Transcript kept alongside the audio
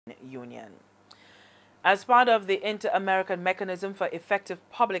Union. As part of the Inter-American Mechanism for Effective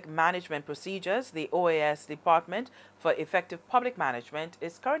Public Management Procedures, the OAS Department for Effective Public Management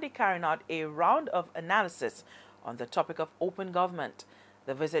is currently carrying out a round of analysis on the topic of open government.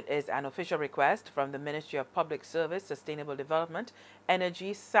 The visit is an official request from the Ministry of Public Service, Sustainable Development,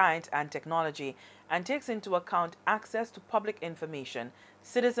 Energy, Science and Technology and takes into account access to public information,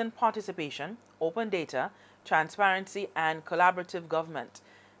 citizen participation, open data, transparency and collaborative government.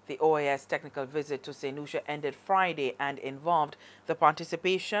 The OAS technical visit to St. Lucia ended Friday and involved the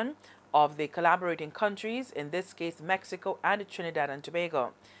participation of the collaborating countries, in this case Mexico and Trinidad and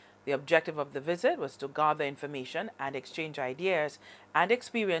Tobago. The objective of the visit was to gather information and exchange ideas and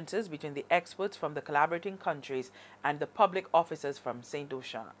experiences between the experts from the collaborating countries and the public officers from St.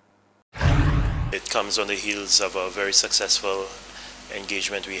 Lucia. It comes on the heels of a very successful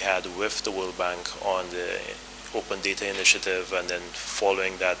engagement we had with the World Bank on the Open Data Initiative, and then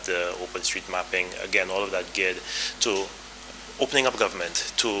following that the Open Street Mapping. Again, all of that geared to opening up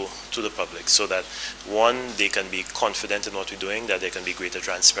government to the public, so that one, they can be confident in what we're doing, that there can be greater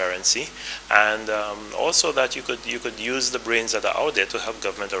transparency, and also that you could use the brains that are out there to help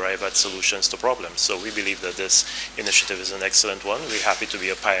government arrive at solutions to problems. So we believe that this initiative is an excellent one. We're happy to be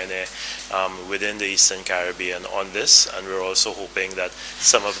a pioneer within the Eastern Caribbean on this, and we're also hoping that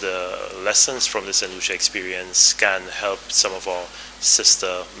some of the lessons from the St. Lucia experience can help some of our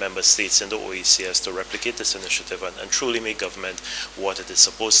sister member states in the OECS to replicate this initiative and truly make government what it is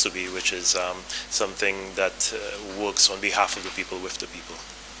supposed to be, which is something that works on behalf of the people, with the people.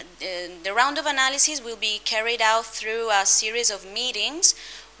 The round of analysis will be carried out through a series of meetings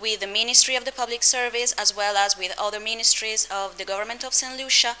with the Ministry of the Public Service as well as with other ministries of the government of St.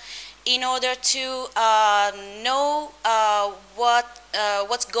 Lucia, in order to know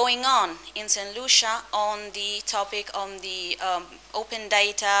what's going on in St. Lucia on the topic on the open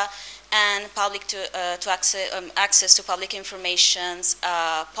data and public access to public information's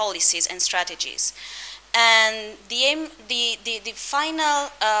policies and strategies. And the final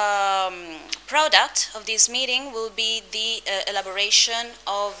product of this meeting will be the elaboration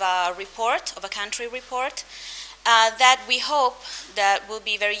of a report, of a country report, that we hope that will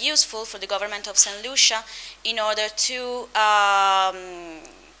be very useful for the government of St. Lucia in order to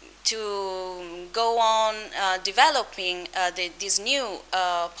go on developing these new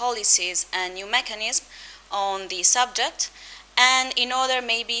policies and new mechanisms on the subject, and in order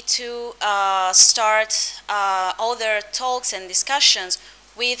maybe to start other talks and discussions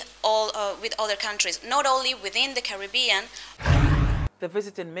with other countries, not only within the Caribbean. The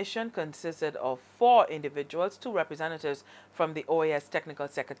visiting mission consisted of 4 individuals, 2 representatives from the OAS Technical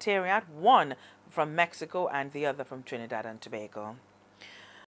Secretariat, 1 from Mexico and the other from Trinidad and Tobago.